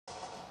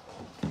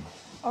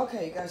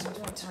Okay, you guys, I'm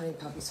doing tiny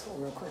puppy school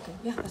real quick. And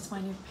yeah, that's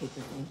my new paper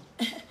thing.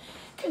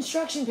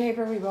 Construction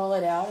paper, we roll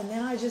it out, and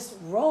then I just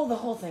roll the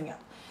whole thing up.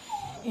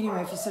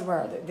 Anyway, if you said, where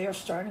are they? They're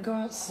starting to go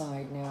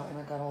outside now, and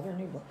I got all their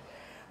new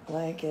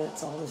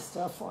blankets, all this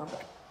stuff for them.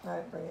 All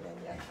right, bring it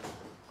in,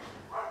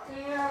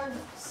 yeah. And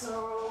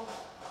so...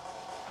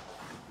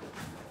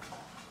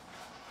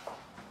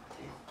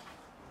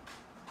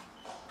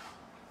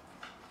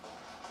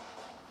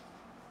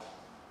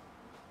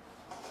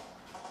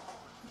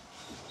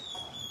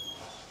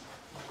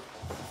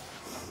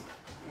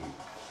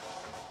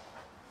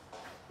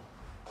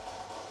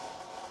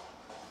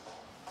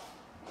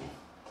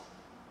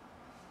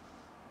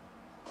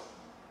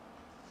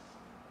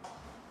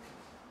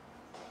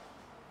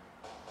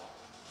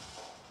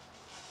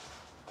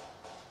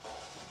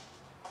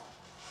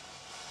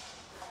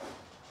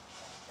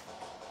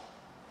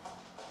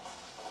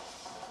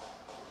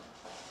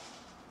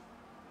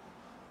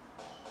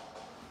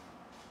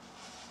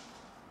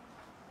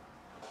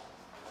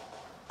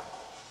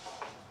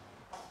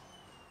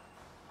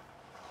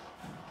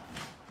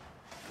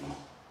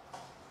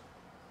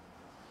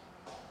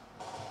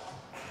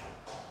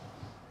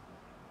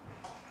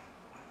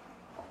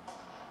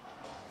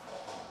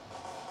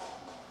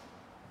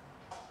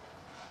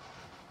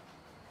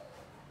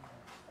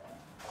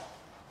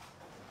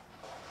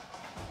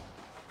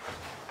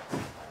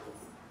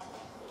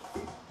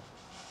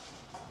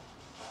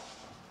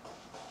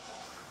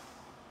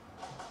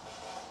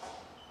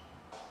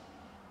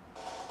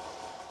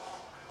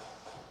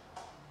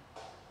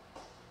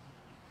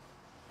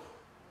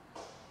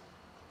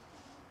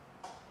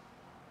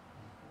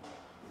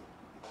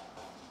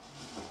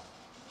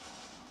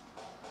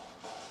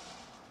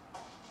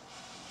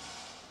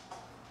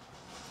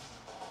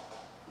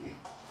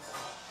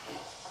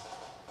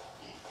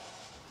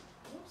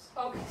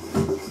 Okay.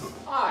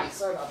 All right,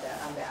 sorry about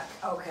that. I'm back.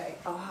 Okay.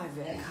 Oh, hi,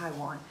 Vic. Hi,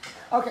 Juan.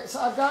 Okay, so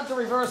I've got the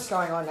reverse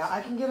going on now.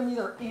 I can get them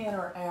either in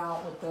or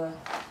out with the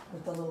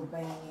little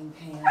banging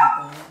pan thing.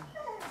 Oh,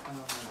 my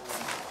God.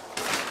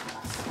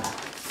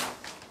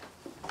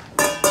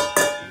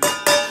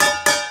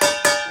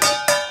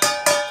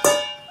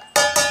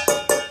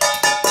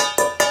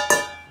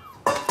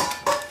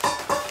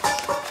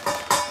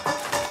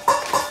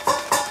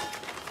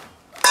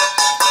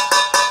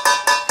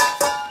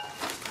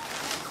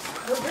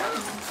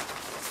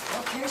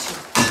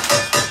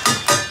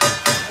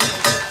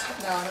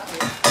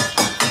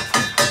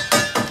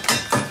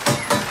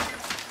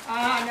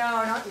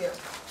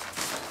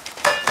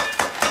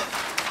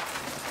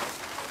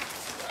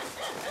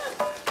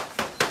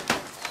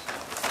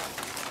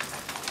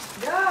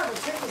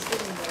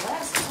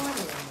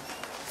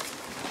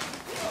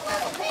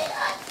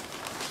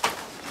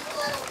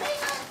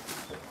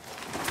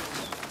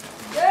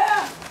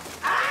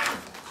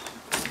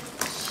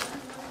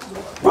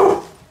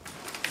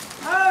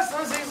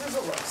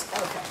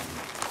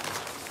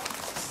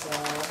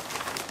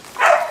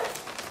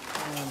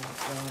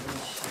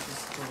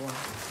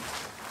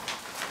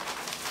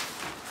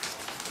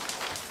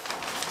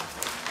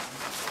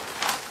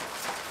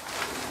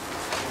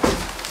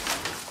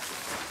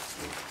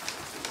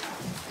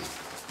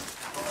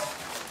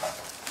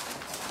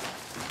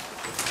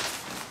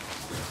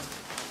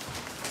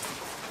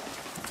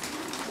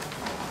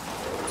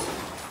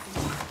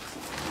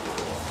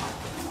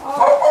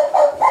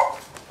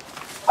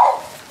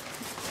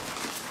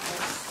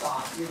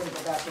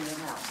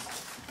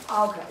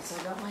 Okay, so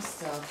I got my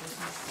stuff. Here's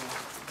my stuff.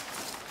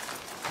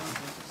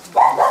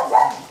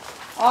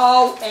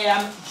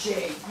 OMG.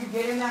 You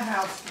get in the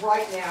house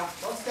right now.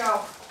 Let's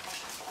go.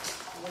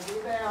 I'm going to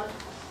do that.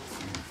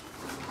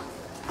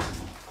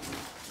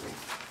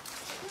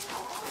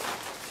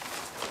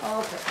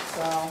 Okay,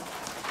 so.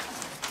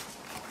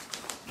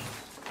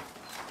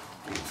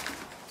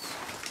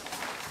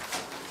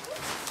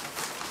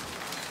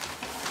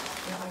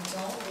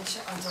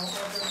 I don't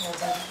love their hair,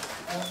 but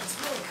it's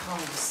really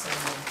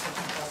condescending. I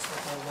think that's what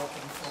they're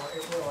looking for.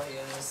 It really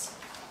is.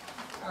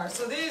 Alright,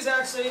 so these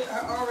actually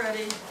are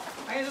already,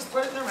 I can just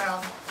put it in their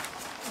mouth.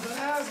 But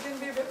now it's going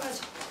to be a bit much.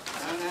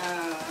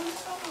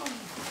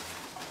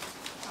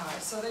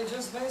 Alright, so they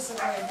just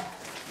basically,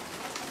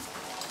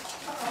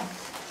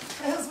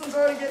 my husband's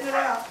already getting it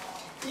out.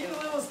 You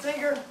little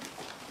stinker.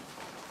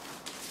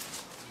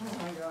 Oh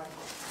my God.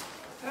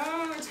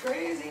 Oh, it's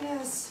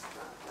craziness.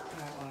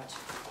 Alright, watch.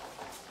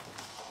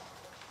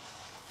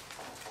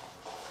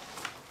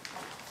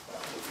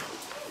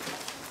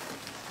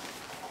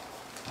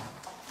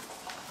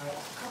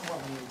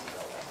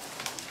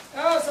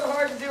 Oh, it's so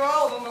hard to do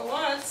all of them at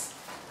once.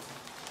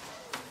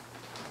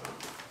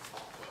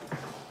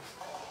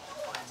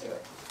 Do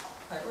it.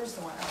 All right, where's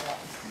the one? Oh,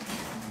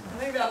 I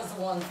think that was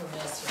the one from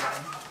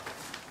yesterday.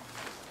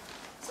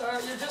 So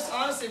you're just,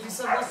 honestly, if you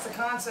said, what's the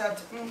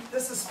concept?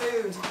 This is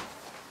food.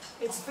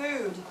 It's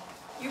food.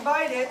 You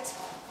bite it,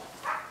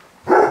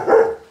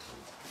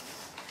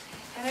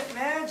 and it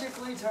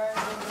magically turns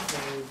into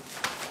food.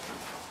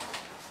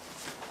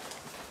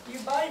 You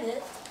bite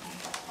it,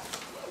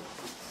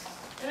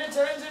 and it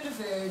turns into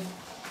food.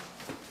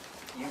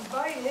 You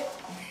bite it,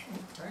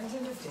 it turns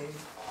into food.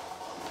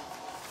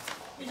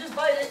 You just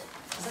bite it,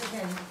 as I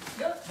can.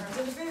 Yep, turns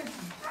into food.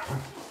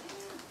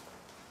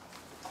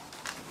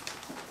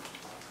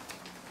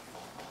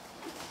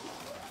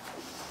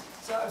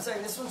 So I'm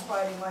saying this one's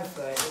biting my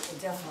foot. It can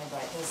definitely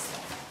bite this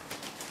thing.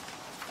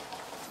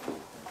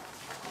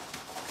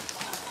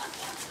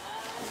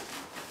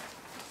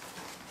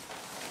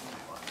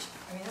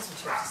 I mean, that's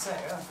what you have to say. I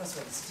don't know if that's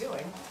what it's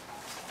doing.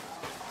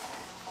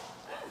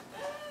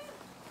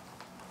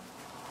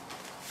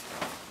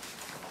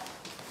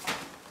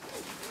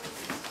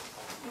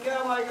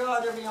 Oh my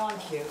God, they're beyond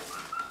cute.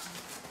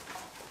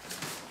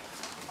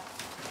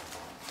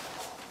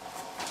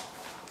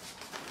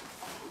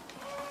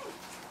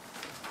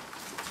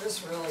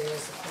 This really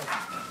is the thing.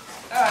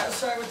 Alright, let's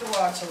try it with the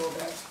watch a little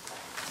bit.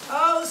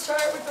 Oh, let's try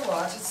it with the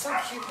watch. It's so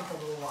cute with the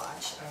little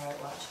watch.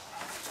 Alright, watch.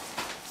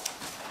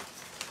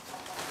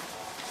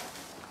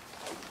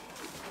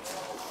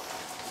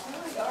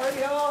 Oh, he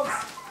already holds.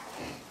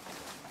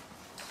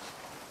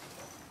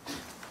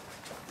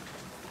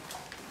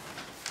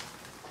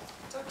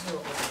 Don't do it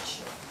with the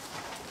shit.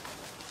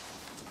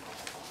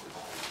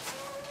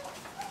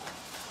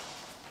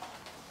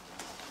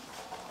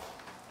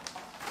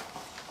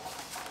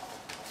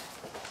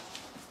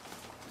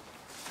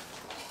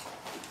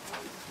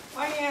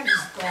 My hand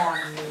is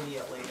gone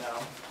immediately,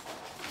 though.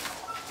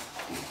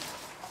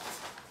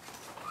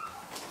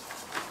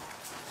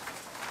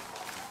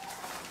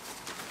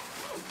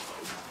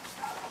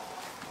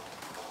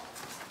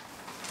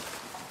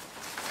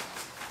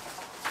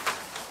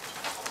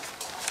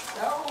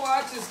 That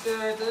watch is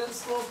good.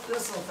 This little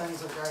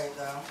things are great,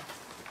 though.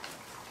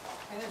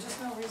 And there's just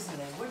no reason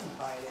they wouldn't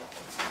bite it.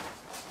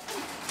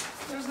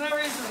 There's no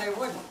reason they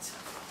wouldn't.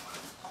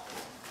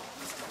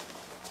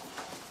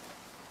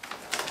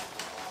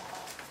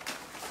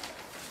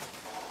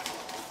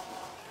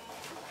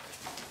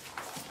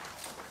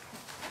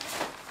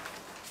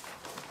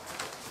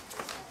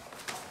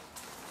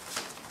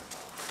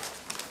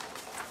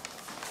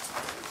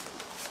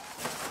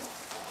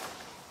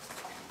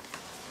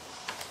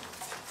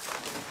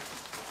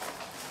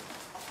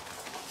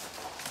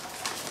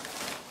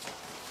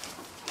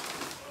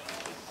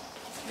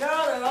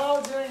 Yeah, they're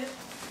all doing it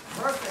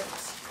perfect.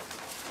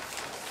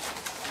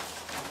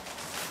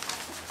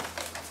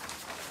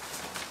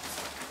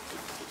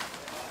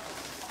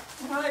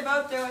 Well, they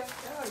both do it.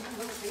 Oh, you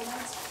little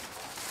peanuts.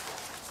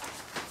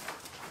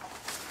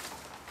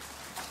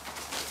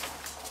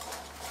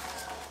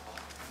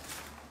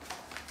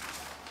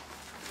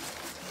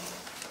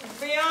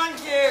 Beyond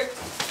cute.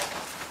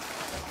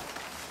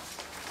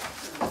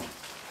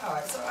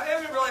 Alright, so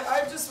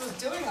I just was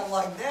doing them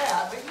like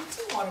that, but you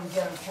do want to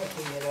get them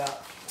picking it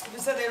up. You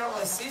said they don't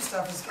really see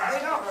stuff. They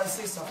don't really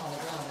see stuff on the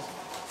ground.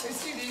 They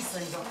see these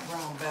things on the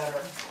ground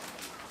better.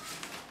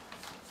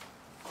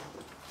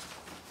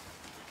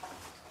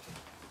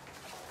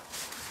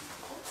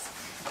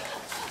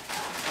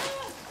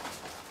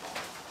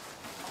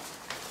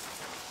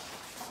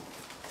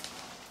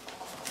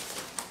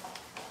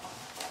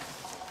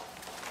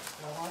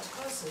 Now watch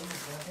closely.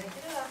 He's going to pick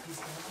it up. He's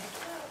going to pick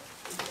it up.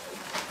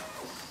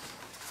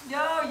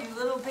 Yo, you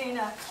little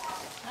peanut.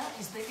 Oh,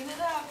 he's picking it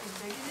up. He's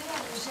picking it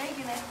up. He's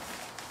shaking it.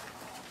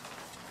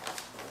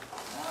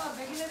 Oh,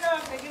 picking it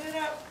up. Picking it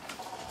up.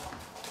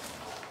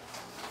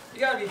 You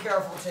gotta be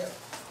careful too.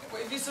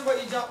 If you said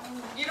what you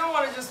don't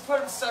want to just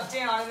put stuff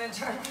down and then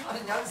turn around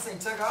and notice they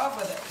took off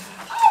with it.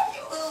 Oh,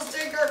 you little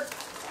stinker.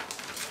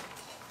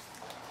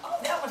 Oh,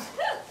 that one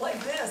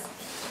like this.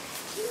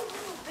 You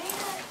little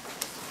peanut.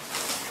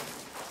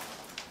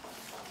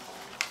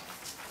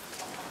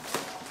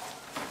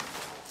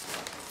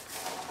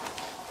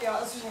 Yeah,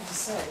 that's what you have to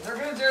say. They're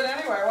going to do it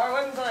anyway. Why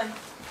wouldn't they?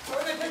 Why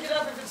would they pick it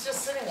up if it's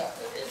just sitting there?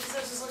 It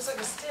just looks like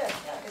a stick.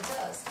 Yeah, it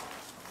does.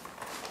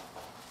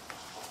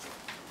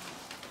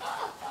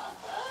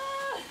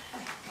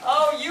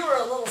 Oh, you were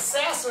a little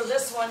sasser,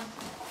 this one.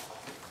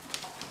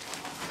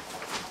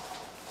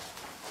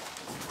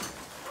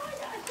 Oh, my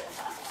God.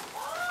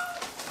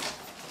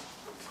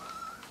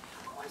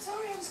 Oh, I'm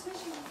sorry, I'm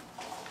squishing.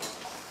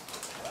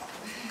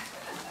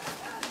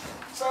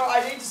 So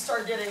I need to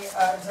start getting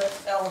to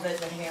elevate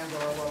the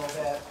handle a little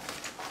bit.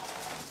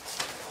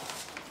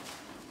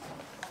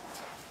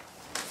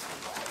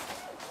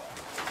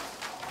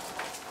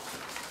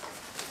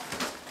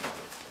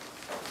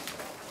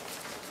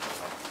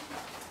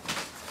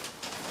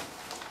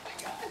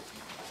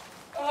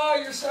 Oh,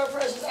 you're so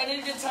precious. I need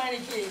to get tiny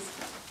keys.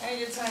 I need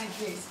to get tiny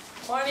keys.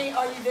 Marnie,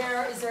 are you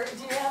there?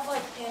 Do you have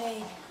like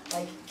any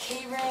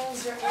key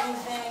rings or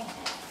anything?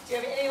 Do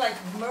you have any like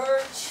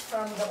merch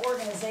from the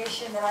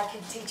organization that I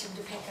could teach him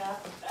to pick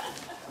up?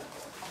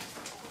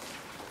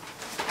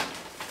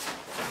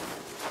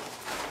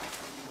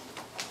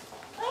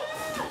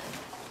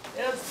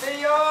 It's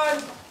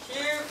beyond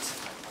cute.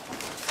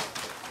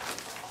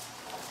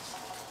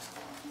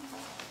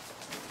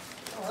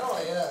 It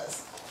really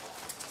is.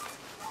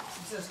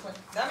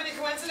 That many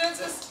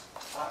coincidences?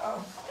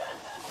 Uh-oh.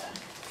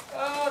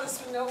 Oh, this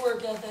one, no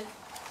work ethic.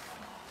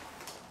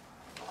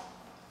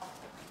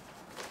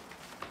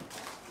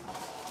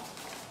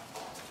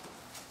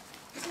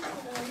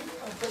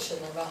 push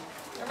in their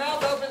mouth. Their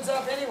mouth opens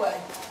up anyway.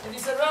 If you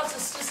said, well, it's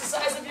just the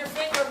size of your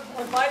finger,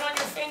 would bite on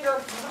your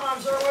finger. No,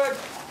 I'm sure it would.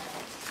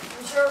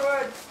 I'm sure it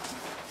would.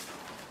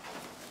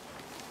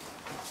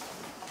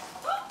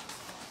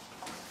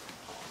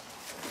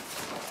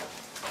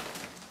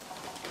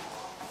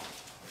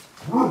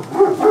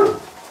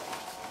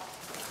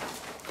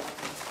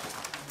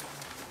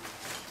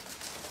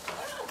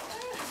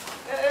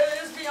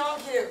 It is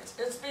beyond cute.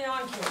 It's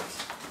beyond cute.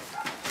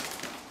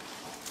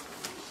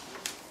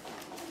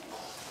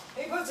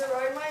 He puts it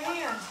right in my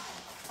hand.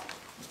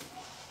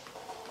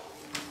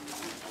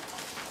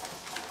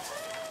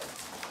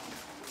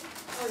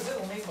 Those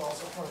little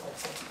meatballs are perfect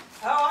too.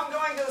 Oh, I'm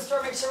going to the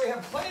store, make sure we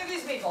have plenty of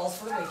these meatballs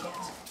for the weekend.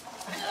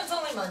 I know it's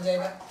only Monday,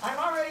 but I'm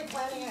already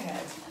planning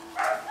ahead.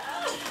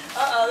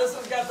 Uh-oh, this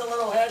one's got the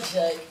little head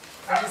shake.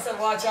 And he said,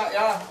 watch out,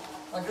 yeah.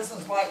 Like this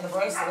one's biting the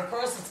bracelet. Of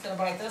course it's going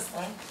to bite this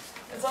thing.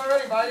 It's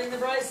already biting the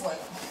bracelet.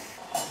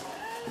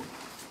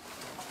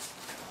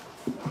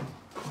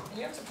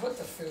 You have to put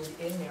the food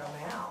in their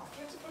mouth.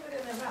 You have to put it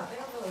in their mouth. They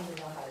don't really even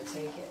know how to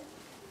take it.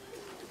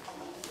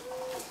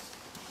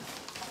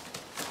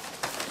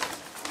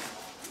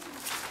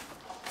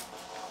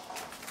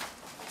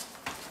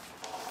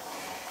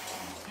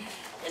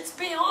 It's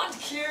beyond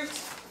cute.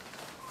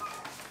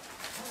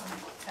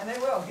 And they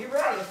will. Be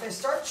ready. If they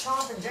start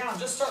chomping down,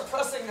 just start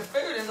pressing the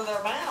food into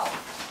their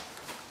mouth.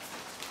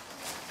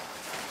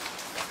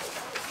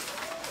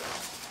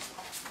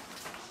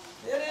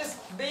 It is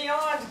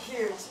beyond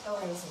cute. Oh,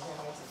 this one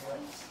can't wait to do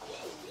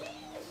it.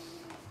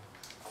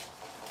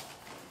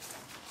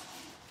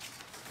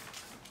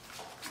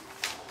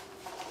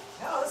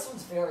 Oh, this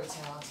one's very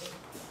talented.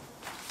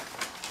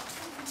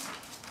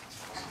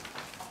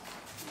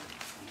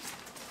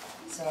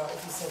 So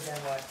if you said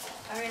then what?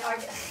 I mean,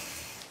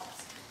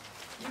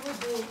 you would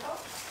be, oh.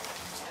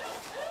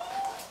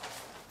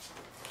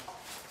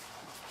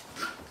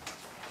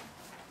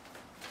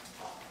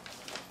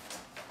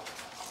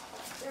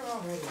 They're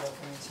already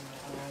looking into my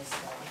eyes,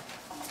 though.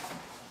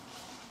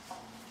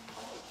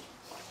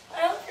 I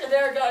hope you're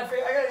there,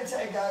 Godfrey. I gotta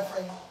tell you,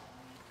 Godfrey.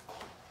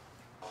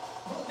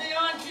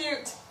 Beyond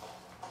cute.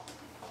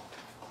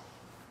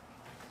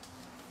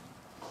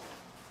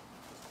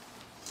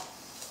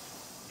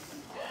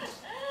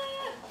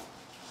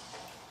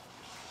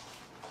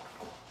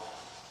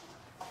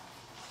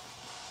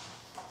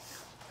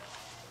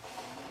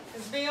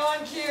 It's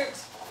beyond cute.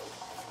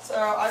 So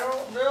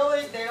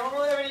they don't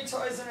really have any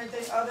toys or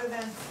anything other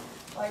than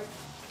like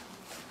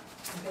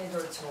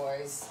bigger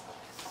toys.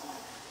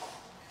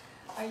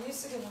 I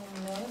used to give them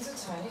millions of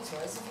tiny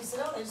toys. If you said,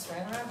 oh, they just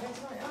ran around and picked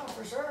them up. Yeah,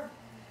 for sure.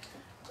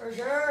 For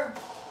sure.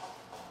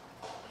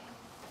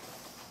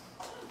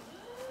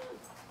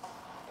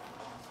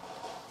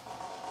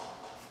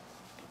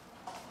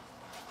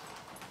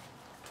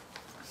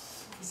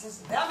 He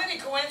says, that many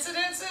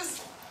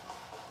coincidences?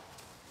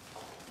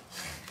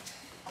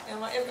 And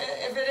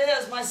if it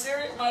is,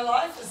 my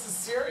life is a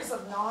series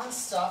of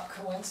non-stop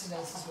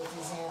coincidences with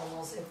these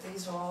animals, if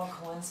these are all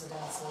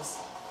coincidences.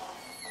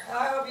 And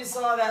I hope you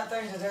saw that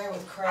thing today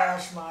with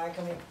Crash, Mike.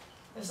 I mean,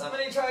 if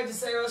somebody tried to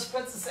say, well, she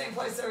puts the same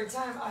place every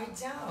time, I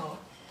don't.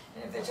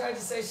 And if they tried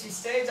to say she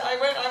staged, I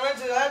went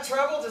to that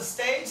trouble to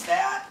stage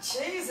that?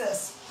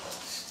 Jesus.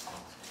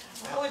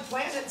 I only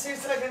planned it 2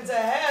 seconds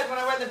ahead. When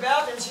I went to the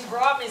bathroom, she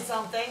brought me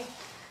something.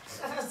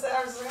 I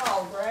was like,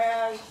 oh,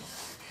 Crash.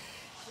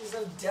 She was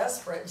so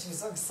desperate and she was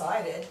so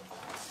excited.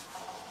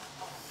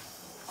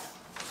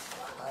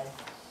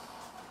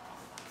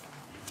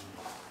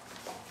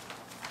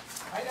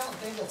 I don't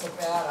think it's a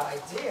bad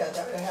idea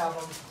that we have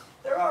them.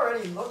 They're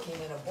already looking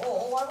in a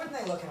bowl. Why wouldn't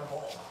they look in a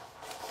bowl?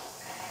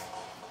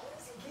 I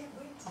can't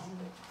wait to do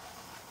it.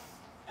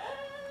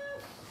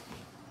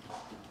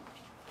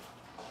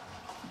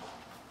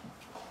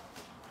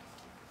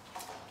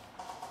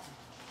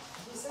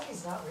 He said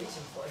he's not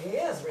reaching for it. He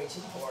is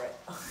reaching for it.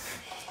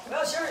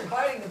 Well, sure, he's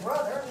biting the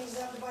brother, and he's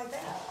having to bite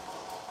that.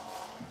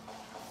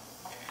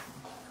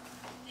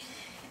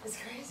 It's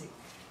crazy.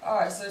 All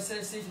right, so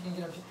see if you can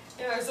get them.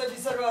 You know, so if you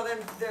said, well,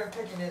 they're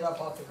picking it up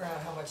off the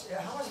ground, how much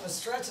of a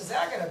stretch is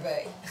that going to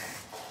be?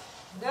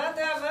 Not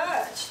that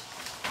much.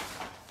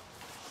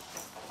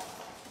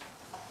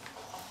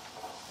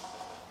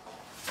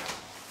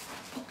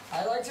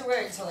 I like to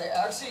wait until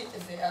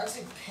if they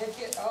actually pick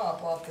it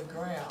up off the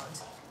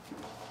ground.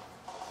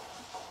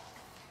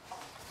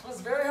 Well,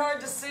 it's very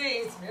hard to see.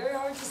 It's very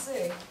hard to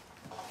see.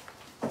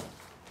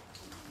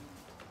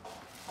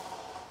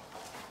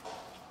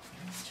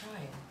 Let's try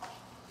it.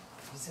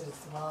 You said it's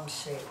the wrong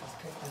shape. It's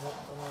picking up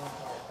the wrong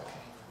part.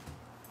 Okay.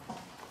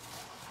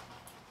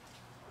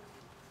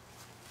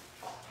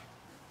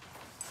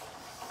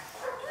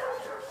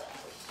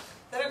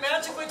 Then it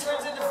magically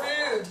turns into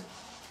food.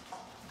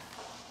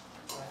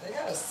 They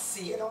gotta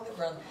see it on the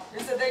ground.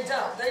 You said they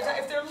don't.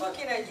 If they're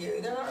looking at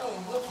you, they're not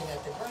really looking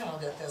at the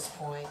ground at this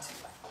point.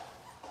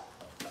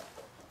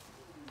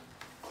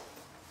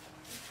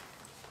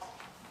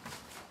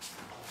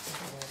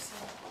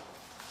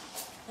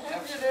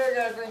 Have you there,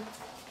 Godfrey?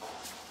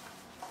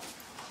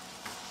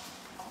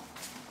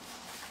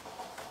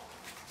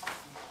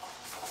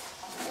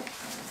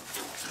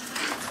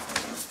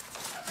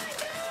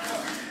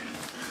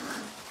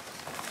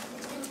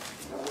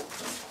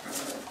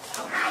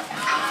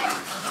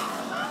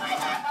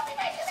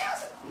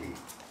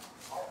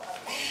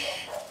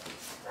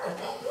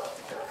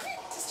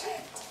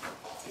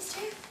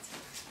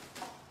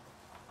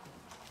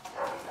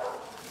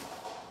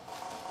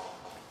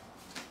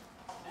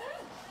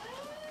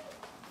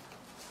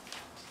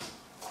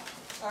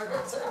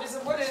 Okay, so he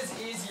said, what is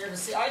easier to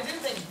see? I do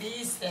think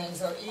these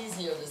things are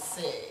easier to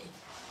see.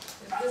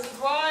 Because it's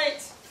white.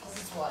 Because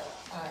it's white.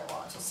 All right,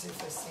 watch. Let's see if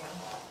they see them.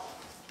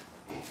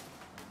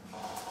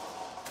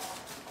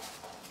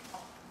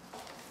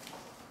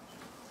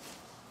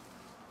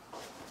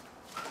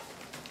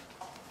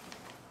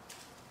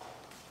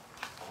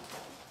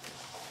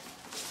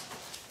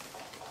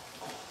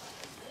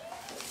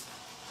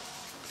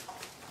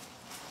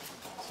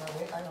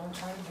 I'm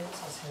trying to get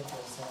his head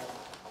goes up.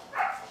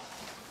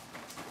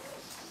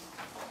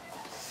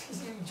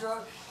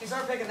 He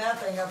started picking that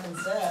thing up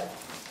instead.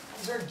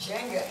 He started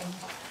Jenga-ing.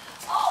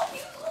 Oh, you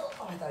little...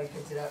 Oh, I thought he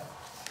picked it up.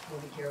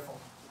 We'll be careful.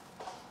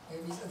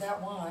 Maybe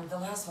that one, the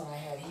last one I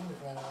had, he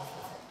would run off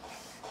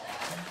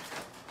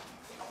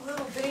with it.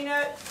 Little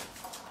peanut.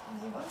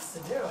 He wants to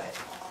do it.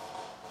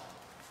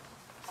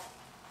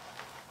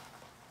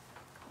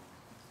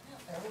 Yeah,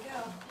 there we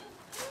go.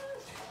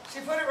 She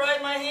put it right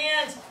in my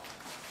hand.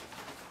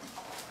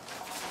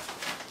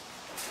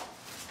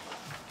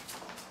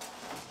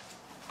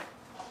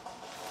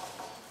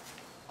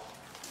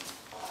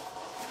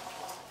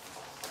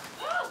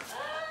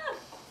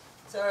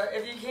 So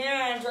if you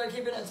can, try to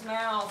keep it in its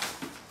mouth.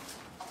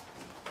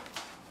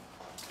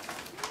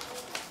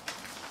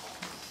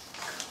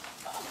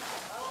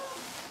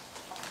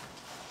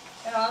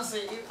 And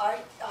honestly, I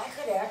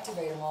could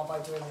activate them all by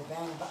doing the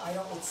bang, but I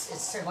don't.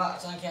 It's too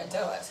much. I can't do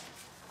it.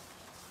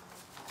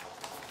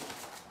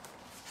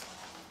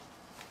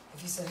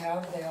 If you said,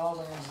 how do they all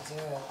learn to do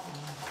it?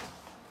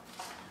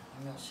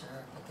 I'm not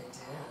sure, but they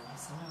do.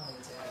 Somehow they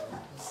do.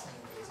 This thing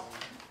they do.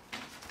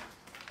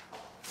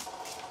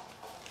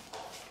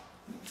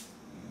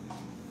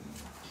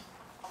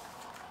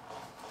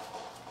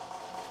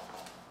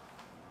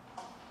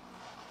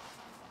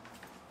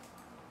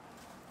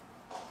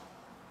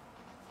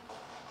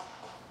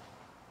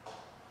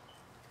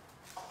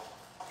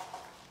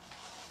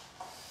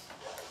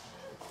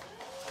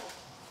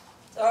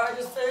 So I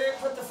just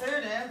put the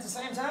food in at the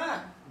same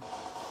time.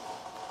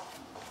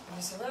 And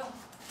you say, well,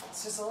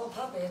 it's just a little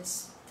puppy. It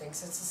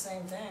thinks it's the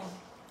same thing.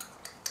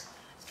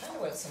 It's kind of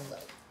what it seems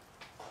like.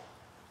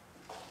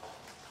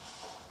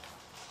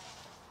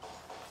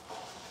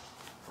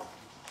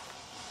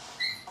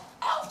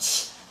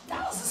 Ouch!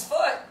 That was his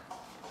foot.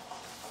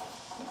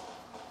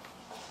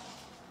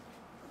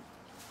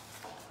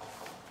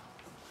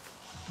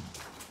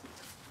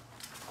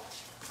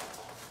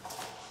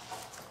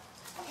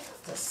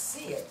 To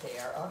see it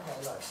there. Okay,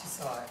 look, she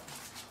saw it.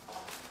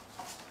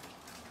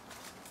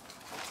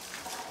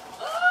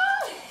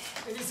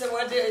 If you said,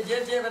 what did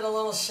you give it a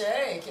little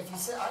shake? If you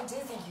said, I do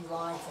think you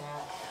like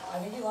that. I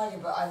think you like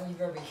it, but I think you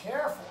better be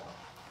careful.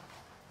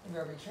 You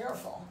better be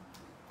careful.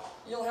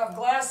 You'll have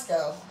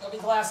Glasgow. You'll be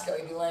Glasgow.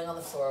 You'll be laying on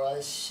the floor while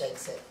he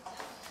shakes it.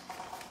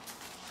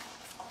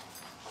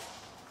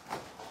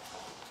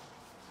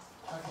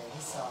 Okay, he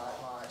saw it.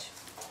 Watch.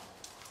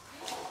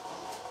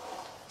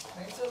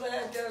 Wait till the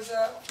head goes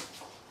up.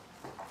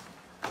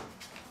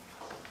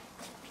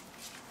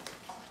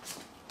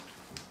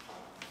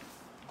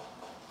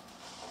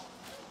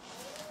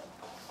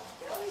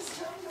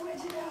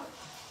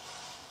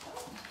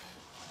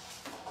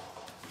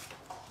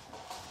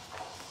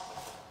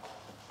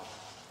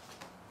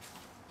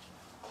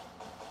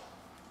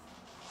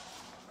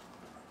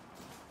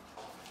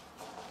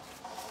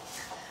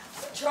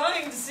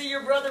 Trying to see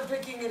your brother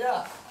picking it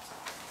up.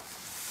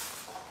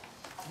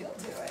 You'll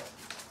do it.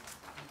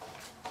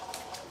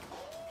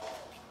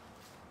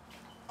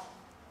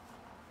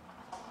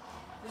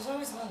 There's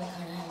always one that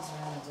kind of hangs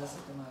around and does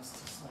it the most.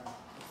 It's like,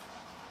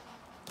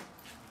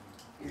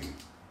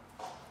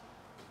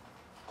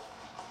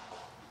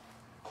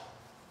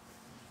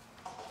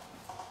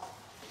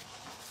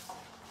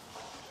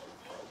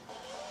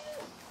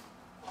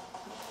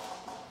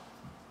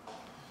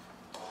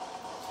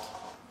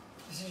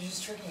 you're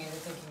just tricking it into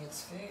thinking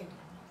it's food.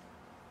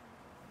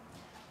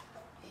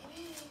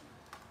 Maybe.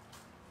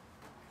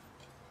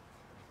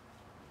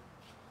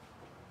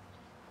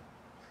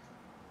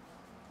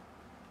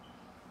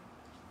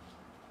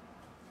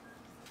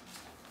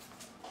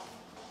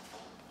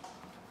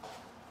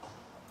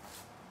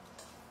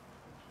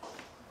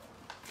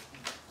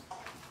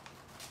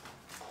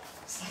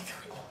 It's like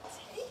we don't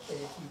take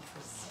it if you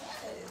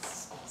present it.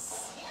 It's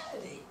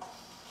insanity.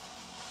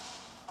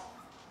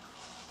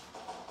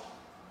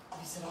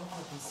 You said, all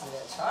puppies see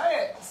that. Try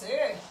it. See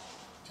it.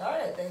 Try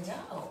it. They don't.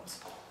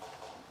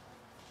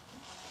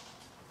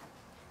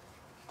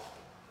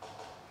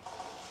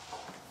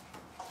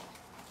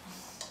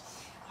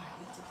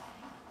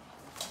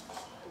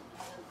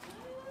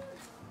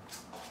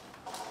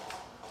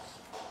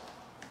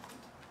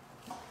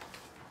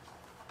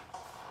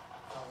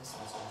 Oh, this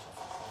one's special.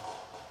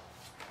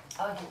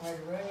 I'll get ready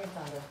to ruin your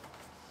thunder.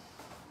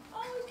 Oh,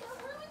 we got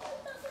really good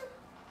thunder.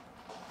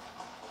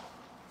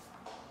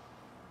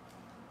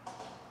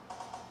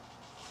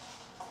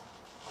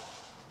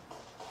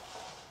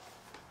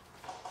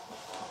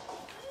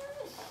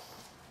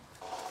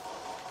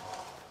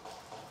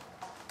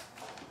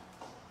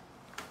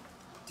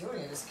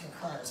 Doing it as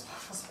concurrent as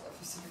possible if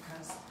you see the kind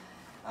of...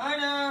 I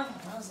know.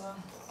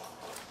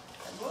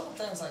 Little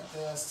things like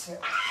this too.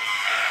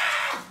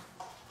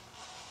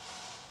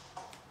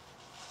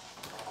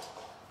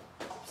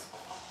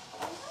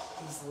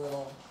 These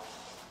little.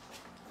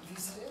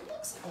 It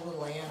looks like a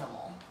little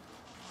animal.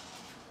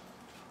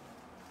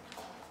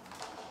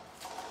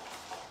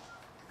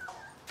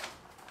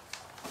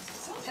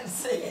 Still didn't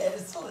see it.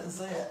 Still didn't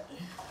see it.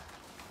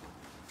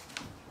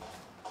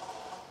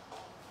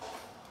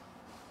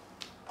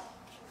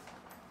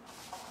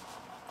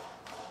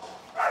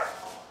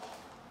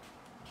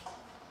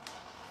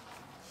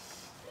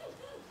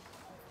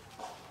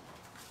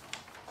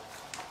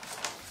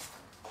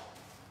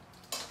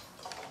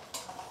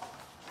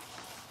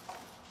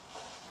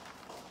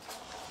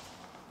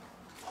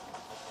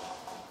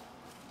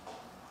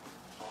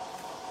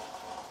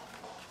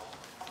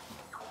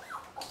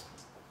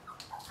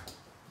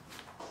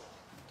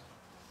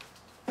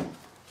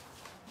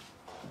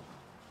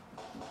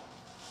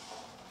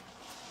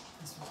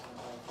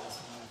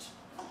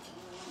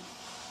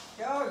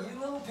 Go, you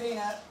little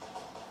peanut.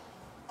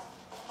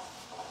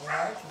 You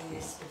like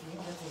these, if you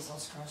can get these little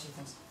scrunchy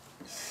things.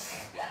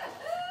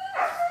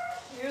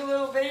 You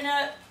little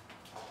peanut.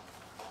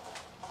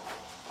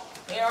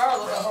 They are a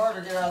little bit harder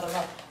to get out of their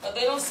mouth, but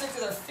they don't stick to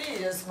their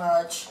feet as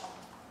much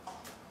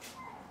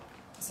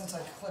since I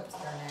clipped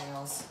their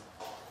nails.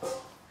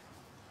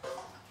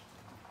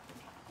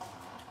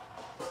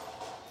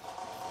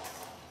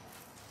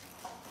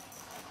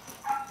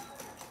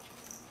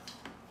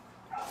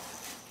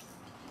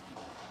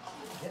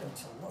 Get them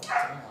to look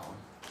down.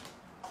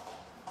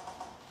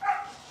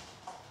 Let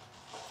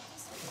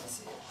me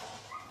see it.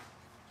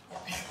 Yeah.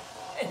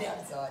 Now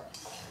I saw it.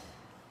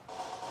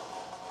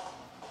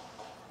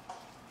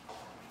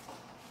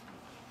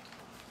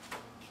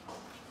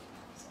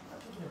 I'm not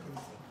picking up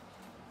anything.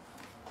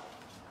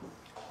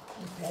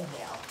 I'm in bed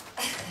now.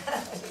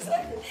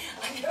 Exactly.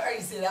 I can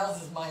already see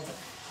Alice's mind.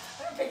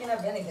 I'm not picking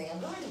up anything. I'm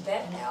going to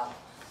bed now.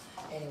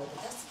 Anyway,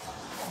 but that's the kind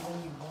of when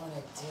you want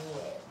to do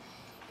it.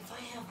 If I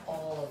have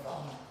all of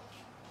them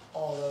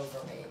all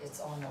over me, it's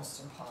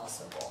almost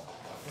impossible.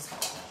 Oh, this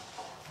one,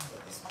 I'll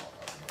get this one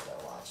over here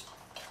to watch.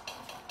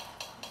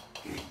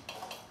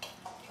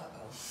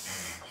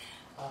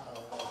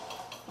 Uh-oh.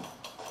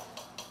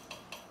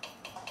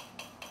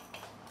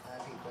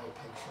 That'd be a great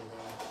picture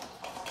there.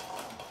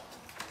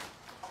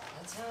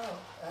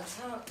 That's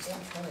how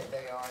imprinted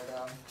they are,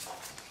 though.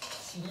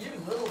 You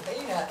little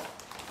peanut.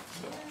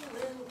 You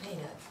little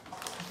peanut.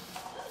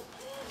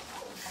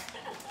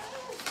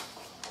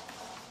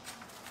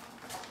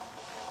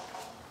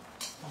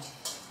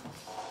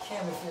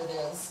 Cam, if you're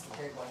there, this is a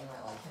great one. You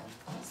might like him.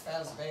 He's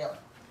fat as a bear.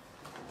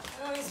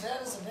 Oh, he's fat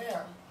as a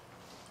bear.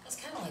 It's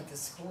kind of like the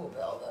school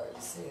bell, though.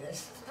 You see,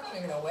 there's not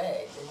even a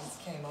way. They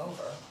just came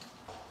over.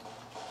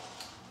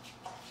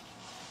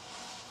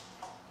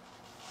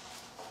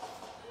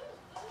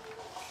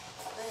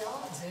 They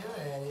all do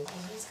it. It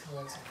is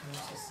collective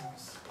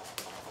consciousness.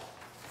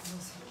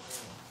 Yes, it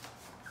is.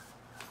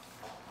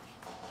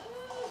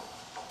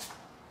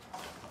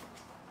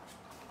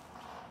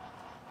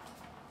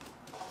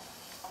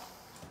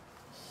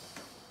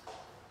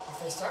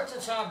 They start to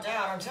chomp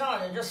down, I'm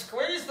telling you, just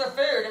squeeze the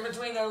food in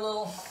between their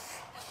little...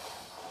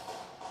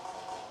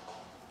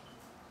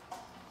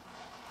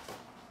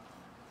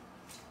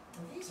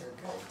 And these are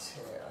good too.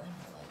 I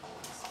like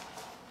these.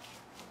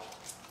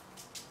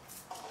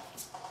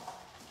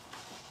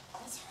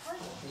 It's hard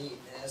to beat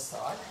this, so I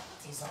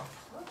got these on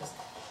purpose.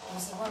 And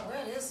he said, well,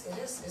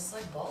 it's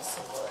like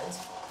balsa wood.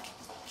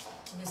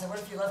 And he said, what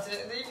if you left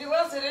it, if you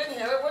left it in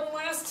here, it wouldn't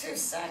last 2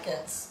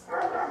 seconds.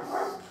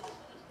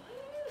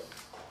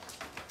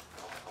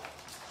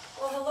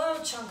 Well, hello,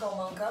 Chunko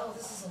Munko.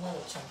 This is another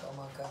Chunko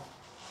Munko.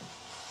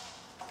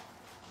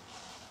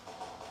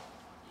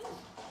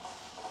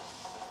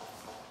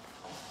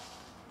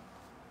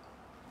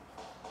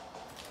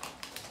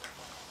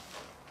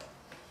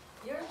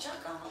 You're a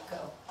Chunko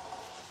Munko.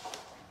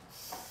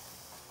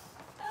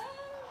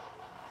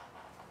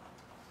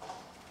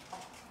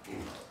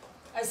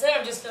 I say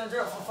I'm just going to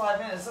do it for 5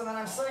 minutes, and then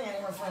I'm sitting in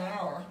here for an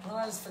hour. And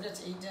I just forget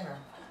to eat dinner.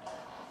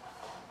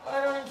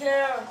 I don't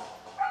care.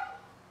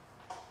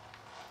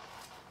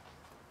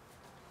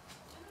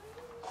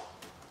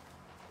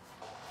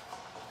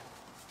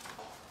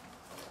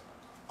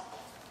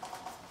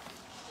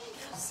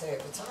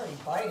 If it's already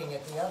biting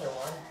at the other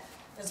one,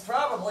 it's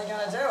probably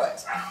going to do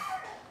it.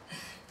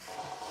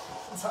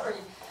 It's already,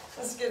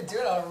 this is going to do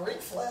it on a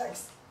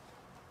reflex.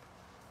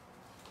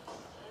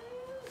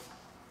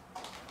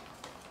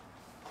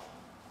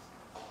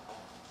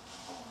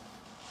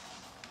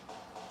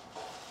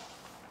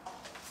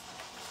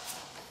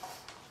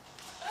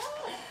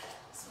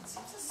 This one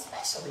seems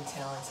especially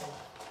talented.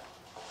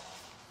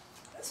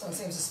 This one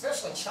seems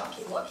especially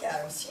chunky. Look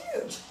at him, it's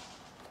huge.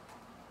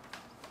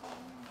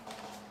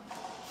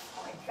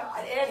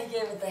 God, and he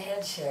gave it the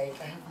head shake.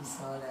 I hope you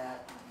saw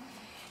that.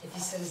 If you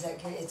said, is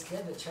that good? It's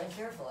good, but tread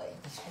carefully.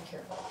 Tread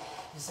carefully.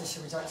 He said,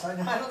 should we start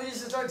tugging? I don't think you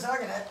should start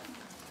tugging it.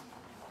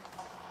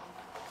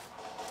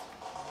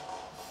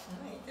 All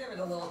right, give it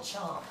a little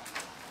chomp.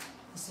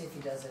 Let's see if he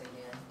does it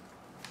again.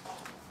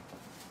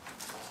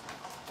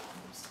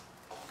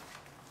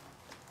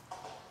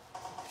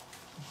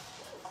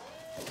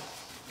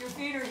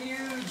 feet are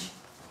huge.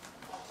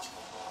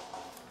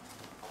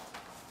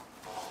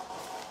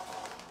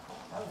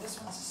 Oh,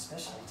 this one's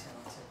especially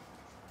talented.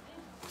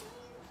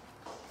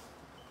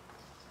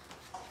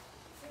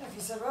 If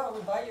you said, well, it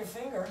would bite your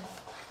finger.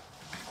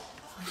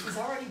 He's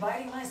already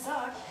biting my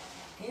sock.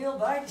 Should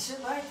bite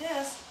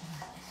this.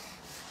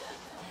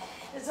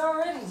 It's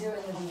already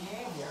doing the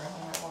behavior.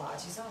 All right,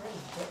 watch. He's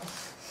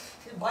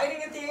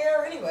biting at the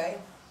air anyway.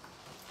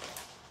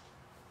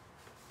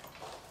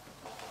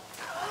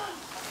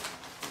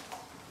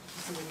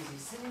 See what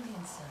he's sitting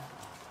inside.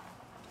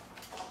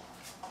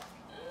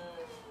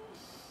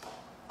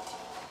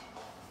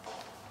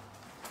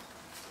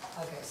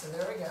 Okay, so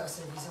there we go.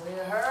 So you said,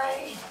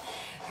 hurry,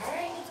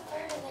 get the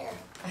bird in there.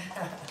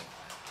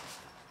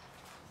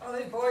 Oh,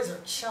 these boys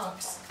are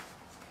chunks.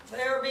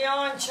 They're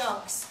beyond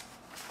chunks.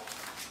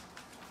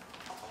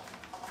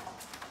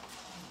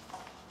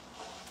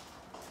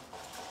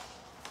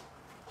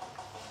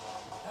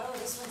 Oh,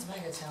 this one's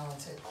mega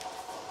talented.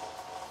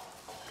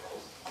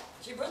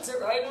 She puts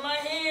it right in my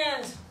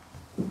hand.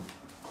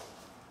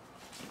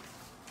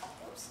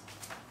 Oops.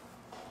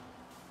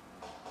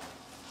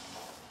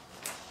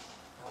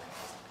 Okay.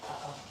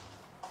 Uh-oh.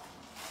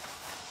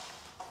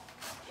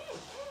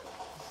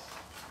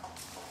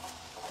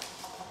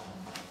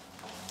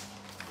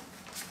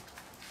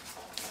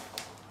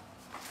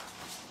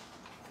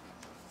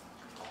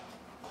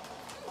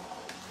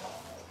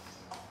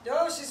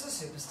 Oh, she's a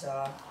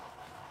superstar.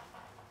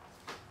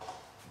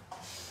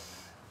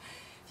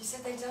 You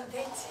said they did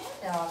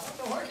now. I've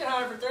been working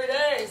on it for 3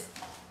 days.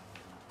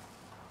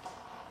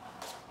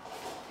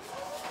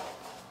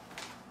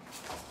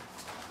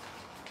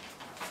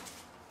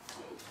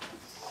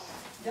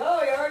 No,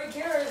 he already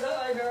carries it.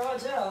 I better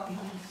watch out.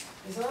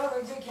 He said, oh,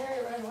 they did carry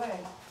it right away.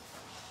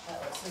 So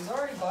he's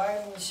already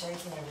biting and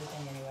shaking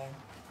everything anyway.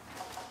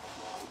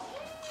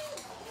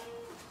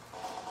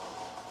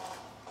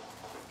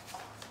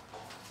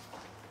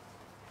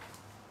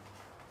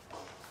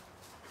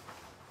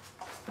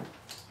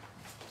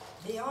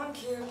 Beyond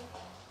cute.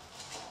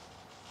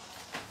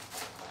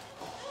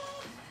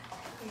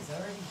 He's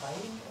already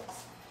biting.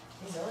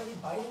 He's already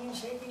biting and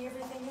shaking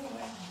everything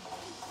anyway.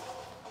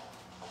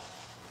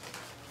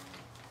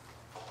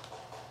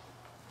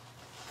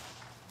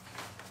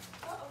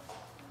 Uh-oh.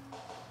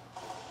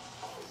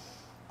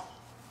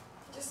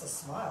 Just the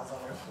smiles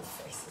on their little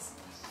faces.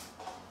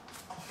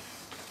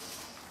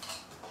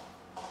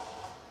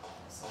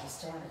 So he's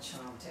starting to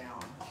chomp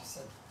down. She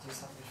said, do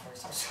something before I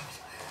start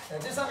chomping. Yeah,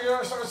 do something before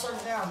I start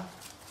chomping down.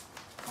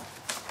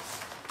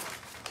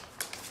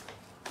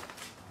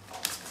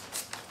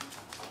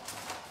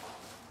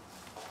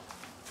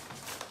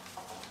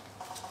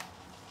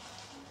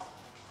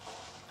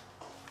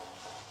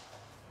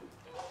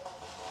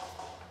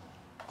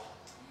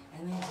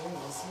 And they do. You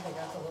see, they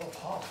got the little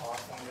paw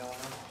thing going on.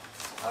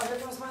 Oh, here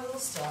comes my little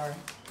star.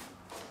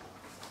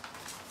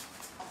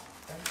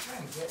 They're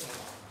trying to get me.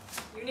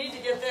 You need to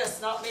get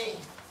this, not me.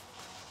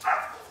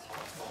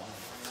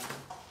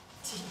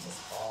 He just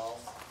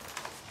falls.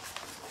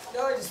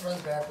 No, he just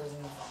runs backwards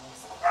and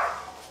falls.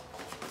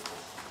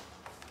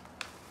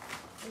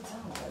 They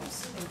don't. They don't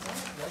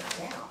look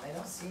down. They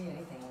don't see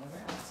anything on the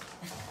ground.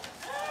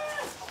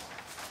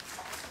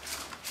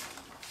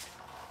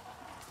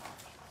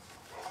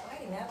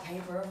 Biting that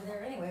paper over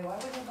there anyway. Why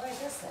wouldn't he bite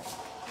this thing?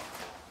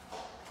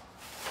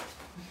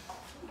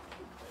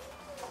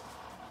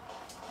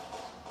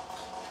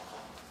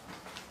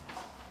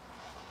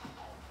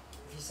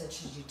 You said,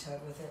 should you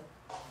tug with it?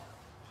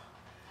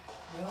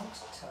 Don't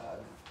tug.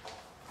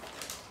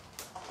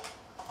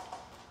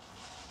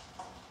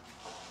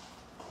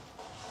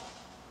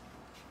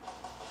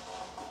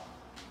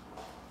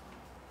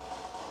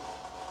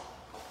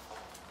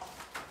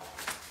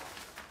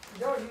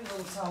 Go, you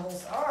little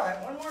tumbles. All right,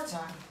 one more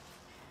time.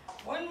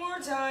 One more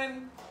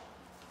time.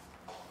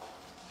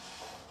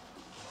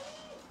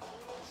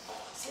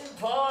 See, the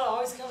paw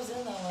always comes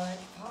in though, right?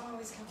 Paw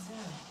always comes in.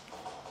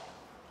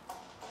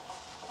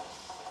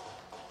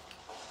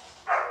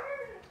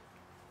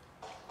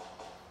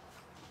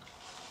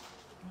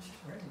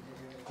 She's ready to do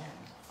it again.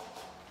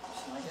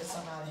 She might get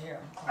some out of here.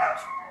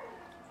 Watch.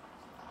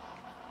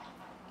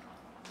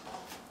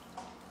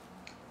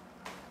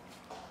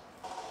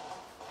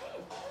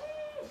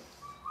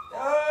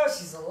 Oh,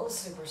 she's a little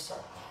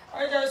superstar. All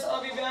right, guys,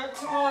 I'll be back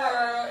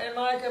tomorrow. And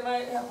Mike, I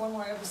might have one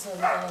more episode of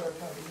another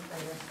puppy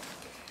later.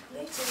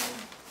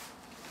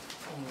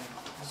 Anyway,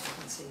 as you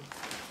can see.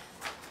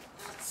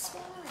 That's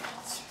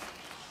right.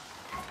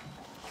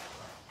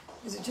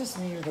 Is it just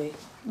me or they?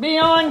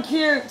 Beyond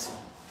cute.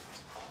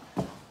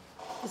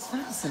 It's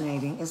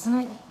fascinating, isn't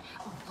it?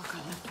 Oh, look, I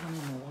left one in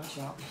there. Watch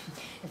out.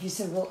 If you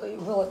said,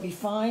 will it be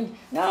fine?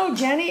 No,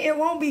 Jenny, it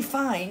won't be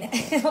fine.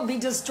 It'll be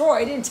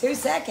destroyed in 2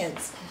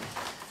 seconds.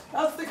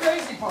 That's the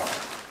crazy part.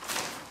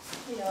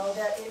 You know,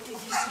 that if you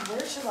said,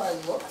 where should I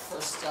look for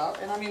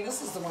stuff? And I mean,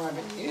 this is the one I've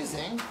been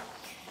using.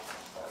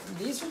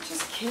 These are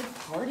just kid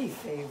party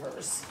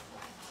favors.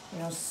 You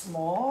know,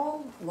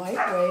 small,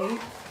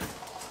 lightweight,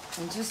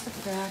 and just the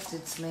fact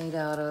it's made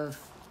out of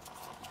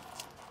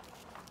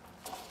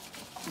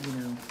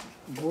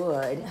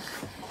wood.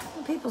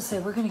 When people say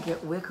we're going to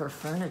get wicker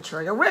furniture,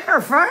 I go,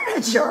 wicker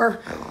furniture?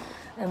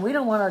 And we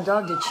don't want our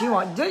dog to chew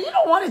on. You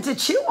don't want it to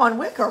chew on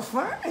wicker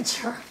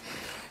furniture.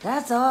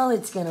 That's all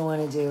it's going to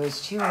want to do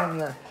is chew on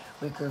your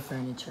wicker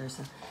furniture.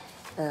 So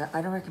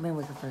I don't recommend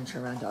wicker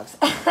furniture around dogs.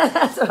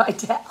 That's what I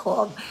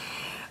tell them.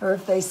 Or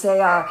if they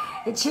say,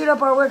 it chewed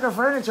up our wicker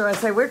furniture, I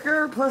say,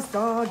 wicker plus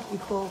dog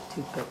equal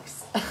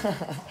toothpicks.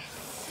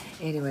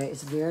 Anyway,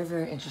 it's very,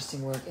 very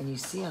interesting work. And you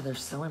see how they're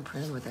so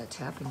imprinted with that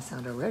tapping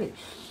sound already.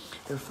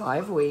 They're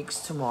 5 weeks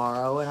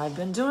tomorrow, and I've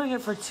been doing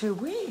it for 2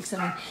 weeks.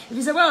 I mean, if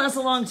you say, well, that's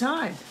a long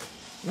time.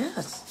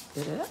 Yes,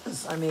 it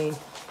is. I mean,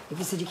 if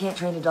you said you can't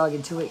train a dog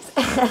in 2 weeks.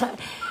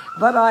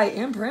 But I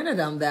imprinted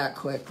them that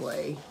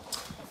quickly.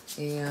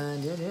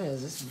 And it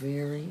is. It's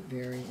very,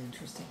 very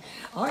interesting.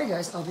 All right,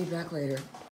 guys, I'll be back later.